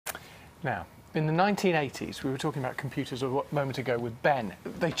Now, in the 1980s, we were talking about computers a moment ago with Ben.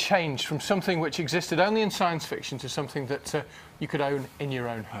 They changed from something which existed only in science fiction to something that you could own in your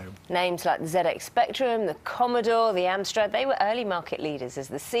own home. Names like the ZX Spectrum, the Commodore, the Amstrad, they were early market leaders as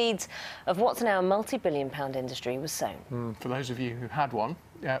the seeds of what's now a multi-billion-pound industry was sown. For those of you who had one,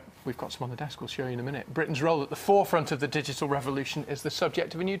 we've got some on the desk, we'll show you in a minute. Britain's role at the forefront of the digital revolution is the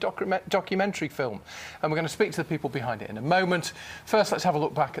subject of a new documentary film, and we're going to speak to the people behind it in a moment. First, let's have a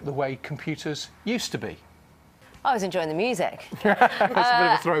look back at the way computers used to be. I was enjoying the music. It's a bit of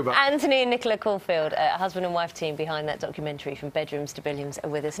a throwback. Anthony and Nicola Caulfield, a husband and wife team behind that documentary From Bedrooms to Billions, are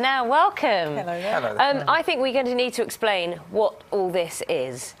with us now. Welcome. Hello there. Hello. I think we're going to need to explain what all this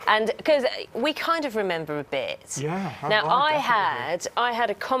is, and because we kind of remember a bit. Yeah. Now, I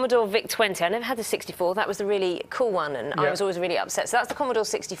had a Commodore VIC-20. I never had the 64. That was the really cool one, and I was always really upset. So that's the Commodore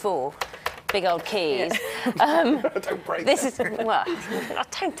 64. Big old keys. Don't break this is well. I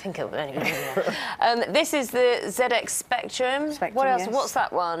don't think it. Anyway. This is the ZX Spectrum. What else? Yes. What's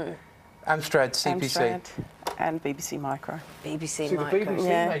that one? Amstrad, CPC. Amstrad and BBC Micro. BBC See, the Micro.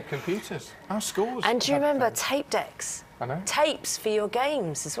 BBC made computers. Our schools. And do you had remember them. tape decks? I know. Tapes for your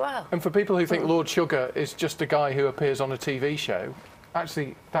games as well. And for people who think Lord Sugar is just a guy who appears on a TV show,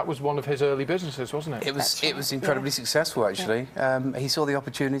 actually, that was one of his early businesses, wasn't it? It was incredibly successful, actually. He saw the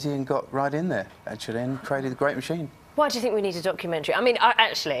opportunity and got right in there, actually, and created a great machine. Why do you think we need a documentary? I mean,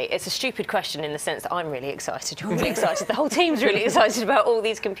 actually, it's a stupid question in the sense that I'm really excited. You're really excited. The whole team's really excited about all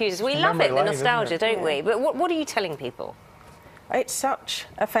these computers. We love it, the nostalgia, don't we? But what are you telling people? It's such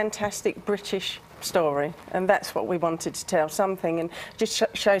a fantastic British story, and that's what we wanted to tell, something, and just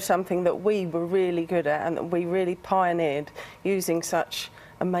show something that we were really good at and that we really pioneered using such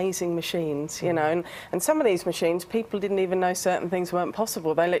amazing machines, you know. And some of these machines, people didn't even know certain things weren't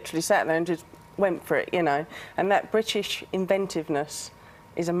possible. They literally sat there and just went for it, you know. And that British inventiveness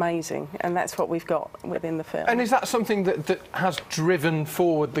is amazing, and that's what we've got within the film. And is that something that has driven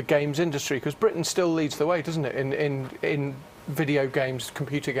forward the games industry? Because Britain still leads the way, doesn't it, in video games,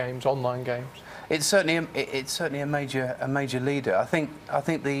 computer games, online games? It's certainly a major leader. I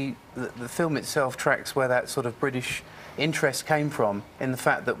think the film itself tracks where that sort of British interest came from, in the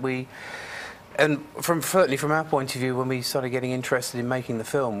fact that certainly from our point of view, when we started getting interested in making the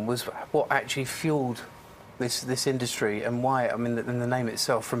film, was what actually fueled this industry, and why. I mean, the name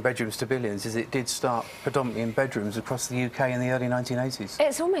itself, From Bedrooms to Billions, is it did start predominantly in bedrooms across the UK in the early 1980s.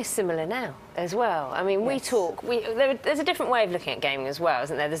 It's almost similar now as well. I mean, there's a different way of looking at gaming as well,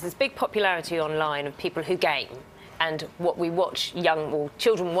 isn't there? There's this big popularity online of people who game, and what we watch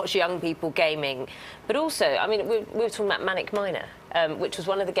children watch young people gaming. But also, I mean, we were talking about Manic Miner, which was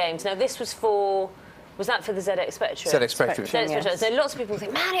one of the games. Now, this was was that for the ZX Spectrum? ZX Spectrum. Yes. So lots of people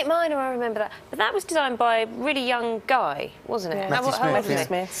think, Manic Miner, I remember that. But that was designed by a really young guy, wasn't it? Matthew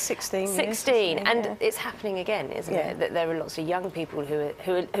Smith, 16. 16, yes. and it's happening again, isn't it? That there are lots of young people who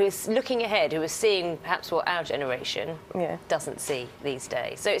are looking ahead, who are seeing perhaps what our generation doesn't see these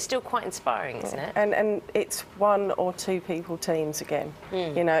days. So it's still quite inspiring, isn't it? And it's 1 or 2 people teams again.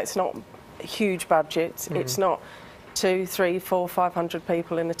 You know, it's not huge budgets. It's not 2, 3, 4, 500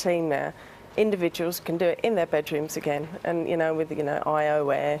 people in a team now. Individuals can do it in their bedrooms again, and you know, with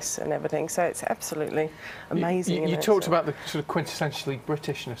iOS and everything. So it's absolutely amazing. You talked about the sort of quintessentially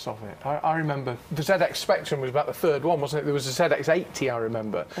Britishness of it. I remember the ZX Spectrum was about the third one, wasn't it? There was a ZX80, I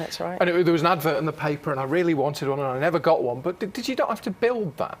remember. That's right. And there was an advert in the paper, and I really wanted one, and I never got one. But did you not have to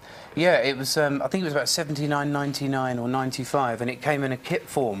build that? Yeah, it was. I think it was about $79.99 or $95, and it came in a kit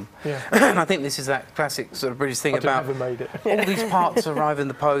form. Yeah. And I think this is that classic sort of British thing about never made it. all these parts arrive in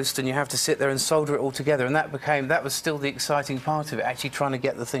the post, and you have to sit there and solder it all together. And that was still the exciting part of it, actually trying to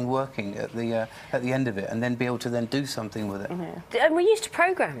get the thing working at the end of it, and then be able to then do something with it. And we used to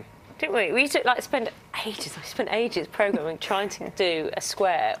program, didn't we? We used to spend ages. I spent ages programming, trying to do a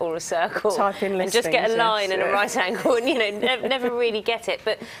square or a circle, Type in and just get a listings, line yes, and a right angle, and never really get it.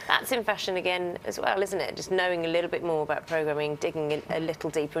 But that's in fashion again as well, isn't it? Just knowing a little bit more about programming, digging a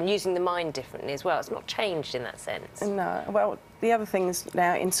little deeper, and using the mind differently as well. It's not changed in that sense. No, well, the other thing is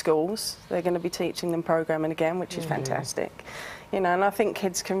now in schools they're going to be teaching them programming again, which is fantastic. You know, and I think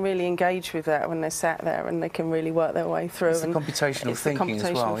kids can really engage with that when they're sat there, and they can really work their way through. It's the computational thinking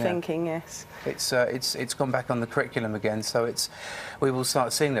as well. Thinking, yes. It's gone back on the curriculum again, so we will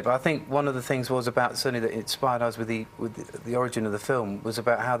start seeing that. But I think one of the things was about, certainly, that inspired us with the origin of the film, was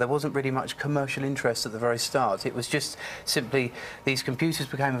about how there wasn't really much commercial interest at the very start. It was just simply these computers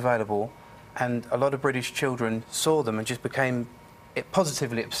became available, and a lot of British children saw them and just became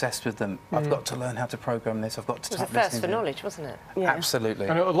positively obsessed with them. I've got to learn how to program this. I've got to type this. It was a thirst for knowledge, wasn't it? Yeah. Absolutely.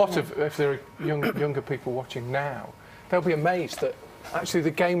 And a lot of, if there are younger people watching now, they'll be amazed that actually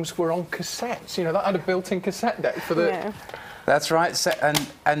the games were on cassettes. You know, that had a built-in cassette deck for the... Yeah. That's right,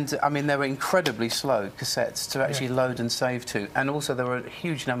 and I mean, they were incredibly slow cassettes to actually load and save to, and also there were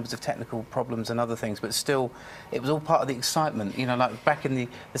huge numbers of technical problems and other things, but still, it was all part of the excitement. You know, like back in the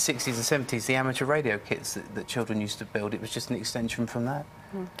 60s and 70s, the amateur radio kits that children used to build, it was just an extension from that.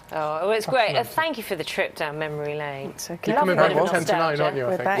 Oh, well, it's great. Thank you for the trip down memory lane. It's okay. You're coming back Lovely at 10 to 9, aren't you, I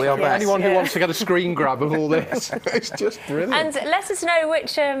We're think? back, We are back. Anyone who yeah. wants to get a screen grab of all this, it's just brilliant. And let us know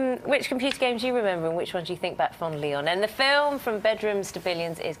which computer games you remember and which ones you think back fondly on. And the film From Bedrooms to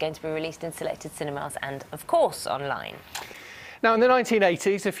Billions is going to be released in selected cinemas and, of course, online. Now, in the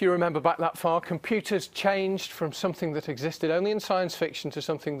 1980s, if you remember back that far, computers changed from something that existed only in science fiction to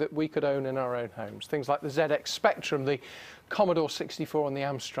something that we could own in our own homes. Things like the ZX Spectrum, the Commodore 64 and the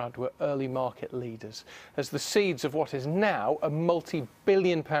Amstrad were early market leaders, as the seeds of what is now a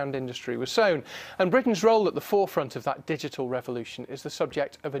multi-billion-pound industry were sown. And Britain's role at the forefront of that digital revolution is the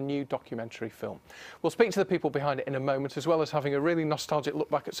subject of a new documentary film. We'll speak to the people behind it in a moment, as well as having a really nostalgic look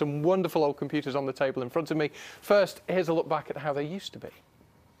back at some wonderful old computers on the table in front of me. First, here's a look back at how they used to be.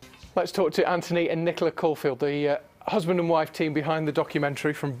 Let's talk to Anthony and Nicola Caulfield, the husband and wife team behind the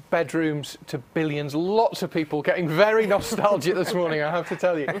documentary From Bedrooms to Billions. Lots of people getting very nostalgic this morning, I have to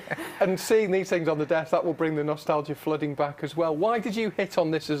tell you. And seeing these things on the desk, that will bring the nostalgia flooding back as well. Why did you hit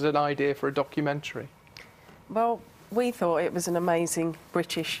on this as an idea for a documentary? Well, we thought it was an amazing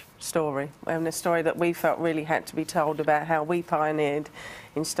British story, and a story that we felt really had to be told about how we pioneered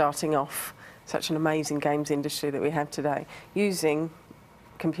in starting off such an amazing games industry that we have today, using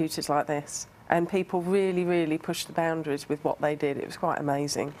computers like this. And people really, really pushed the boundaries with what they did. It was quite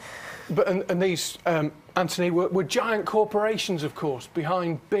amazing. But and these, Anthony, were giant corporations, of course,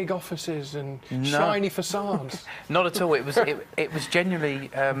 behind big offices and shiny facades. Not at all. It was genuinely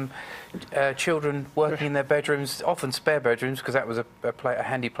children working in their bedrooms, often spare bedrooms, because that was a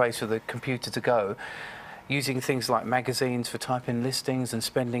handy place for the computer to go, using things like magazines for typing listings and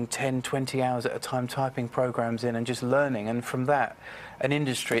spending 10, 20 hours at a time typing programs in and just learning. And from that, an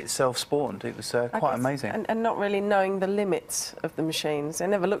industry itself spawned. It was quite amazing. And not really knowing the limits of the machines. They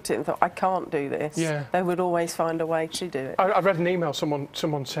never looked at it and thought, I can't do this. Yeah. They would always find a way to do it. I read an email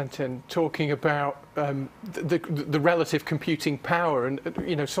someone sent in talking about the relative computing power, and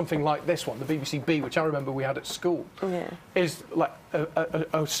you know, something like this one, the BBC B, which I remember we had at school, is like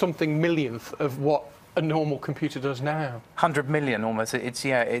a something millionth of what a normal computer does now. 100 million almost.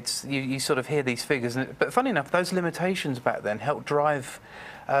 You sort of hear these figures, but funny enough, those limitations back then helped drive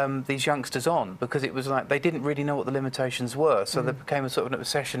these youngsters on, because it was like they didn't really know what the limitations were, so there became a sort of an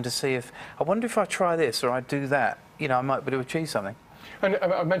obsession to see if, I wonder if I try this or I do that, you know, I might be able to achieve something. And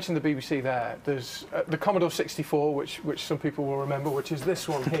I mentioned the BBC there. There's the Commodore 64, which some people will remember, which is this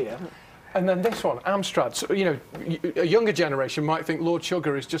one here. And then this one, Amstrad. So, you know, a younger generation might think Lord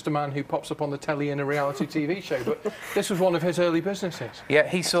Sugar is just a man who pops up on the telly in a reality TV show, but this was one of his early businesses. Yeah,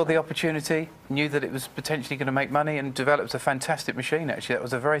 he saw the opportunity, knew that it was potentially going to make money, and developed a fantastic machine, actually. That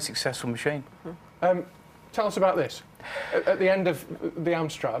was a very successful machine. Tell us about this. At the end of the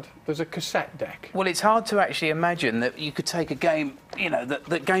Amstrad, there's a cassette deck. Well, it's hard to actually imagine that you could take a game, you know,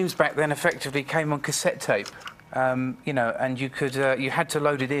 that games back then effectively came on cassette tape. You know, and you had to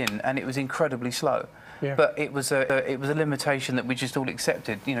load it in, and it was incredibly slow. Yeah. But it was a limitation that we just all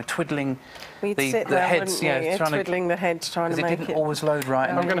accepted. You know, twiddling We'd the sit there, heads, twiddling the heads, trying to because make it didn't always load right.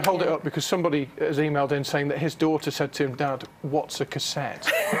 I'm going to hold it up because somebody has emailed in saying that his daughter said to him, "Dad, what's a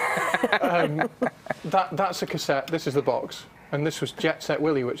cassette?" That's a cassette. This is the box. And this was Jet Set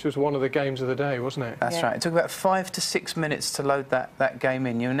Willy, which was one of the games of the day, wasn't it? That's right. It took about 5 to 6 minutes to load that game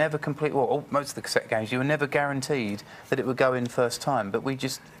in. You were never most of the cassette games, you were never guaranteed that it would go in first time. But we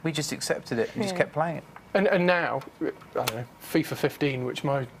just accepted it and just kept playing it. And now, I don't know, FIFA 15, which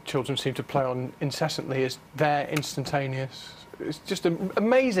my children seem to play on incessantly, is there, instantaneous. It's just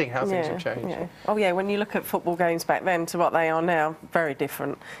amazing how things have changed. Yeah. Oh yeah, when you look at football games back then to what they are now, very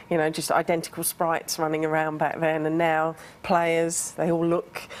different. You know, just identical sprites running around back then, and now players, they all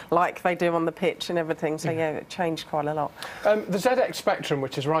look like they do on the pitch and everything. So yeah, it changed quite a lot. The ZX Spectrum,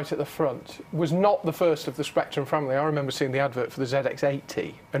 which is right at the front, was not the first of the Spectrum family. I remember seeing the advert for the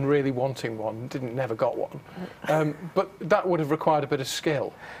ZX80 and really wanting one. Never got one. But that would have required a bit of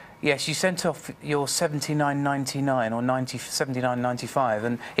skill. Yes, you sent off your 79.99 or 79.95,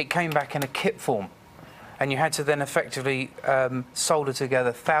 and it came back in a kit form. And you had to then effectively solder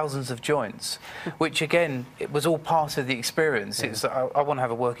together thousands of joints, which again, it was all part of the experience. It's I want to have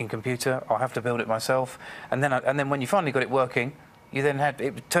a working computer. I'll have to build it myself. And then when you finally got it working, you then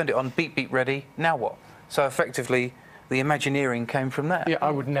turned it on, beep beep ready. Now what? So effectively, the Imagineering came from that. Yeah, I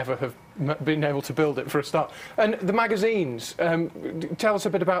would never have been able to build it for a start. And the magazines, tell us a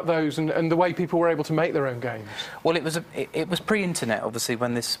bit about those and the way people were able to make their own games. Well, it was pre-internet, obviously,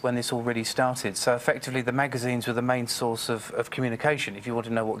 when this all really started. So effectively, the magazines were the main source of communication, if you want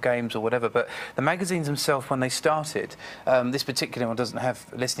to know what games or whatever. But the magazines themselves, when they started, this particular one doesn't have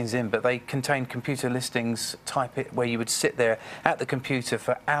listings in, but they contained computer listings, where you would sit there at the computer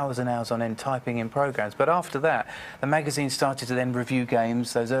for hours and hours on end typing in programs. But after that, the magazine started to then review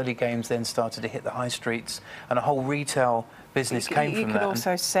games. Those early games then started to hit the high streets, and a whole retail business came from that. You could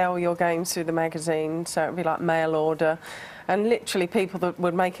also sell your games through the magazine, so it would be like mail order. And literally people that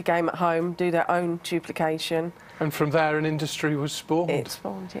would make a game at home, do their own duplication. And from there, an industry was spawned. It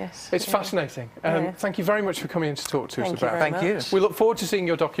spawned, yes. It's fascinating. Thank you very much for coming in to talk to us about it. Thank you. We look forward to seeing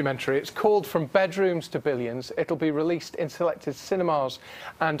your documentary. It's called From Bedrooms to Billions. It'll be released in selected cinemas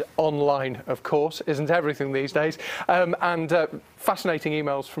and online, of course. Isn't everything these days? Fascinating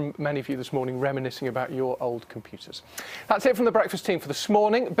emails from many of you this morning reminiscing about your old computers. That's it from the breakfast team for this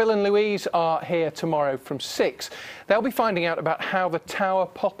morning. Bill and Louise are here tomorrow from 6. They'll be finding out about how the Tower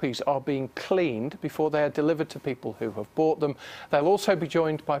poppies are being cleaned before they are delivered to people who have bought them. They'll also be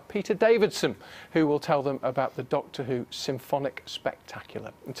joined by Peter Davidson, who will tell them about the Doctor Who Symphonic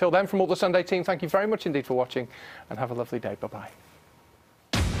Spectacular. Until then, from all the Sunday team, thank you very much indeed for watching and have a lovely day. Bye-bye.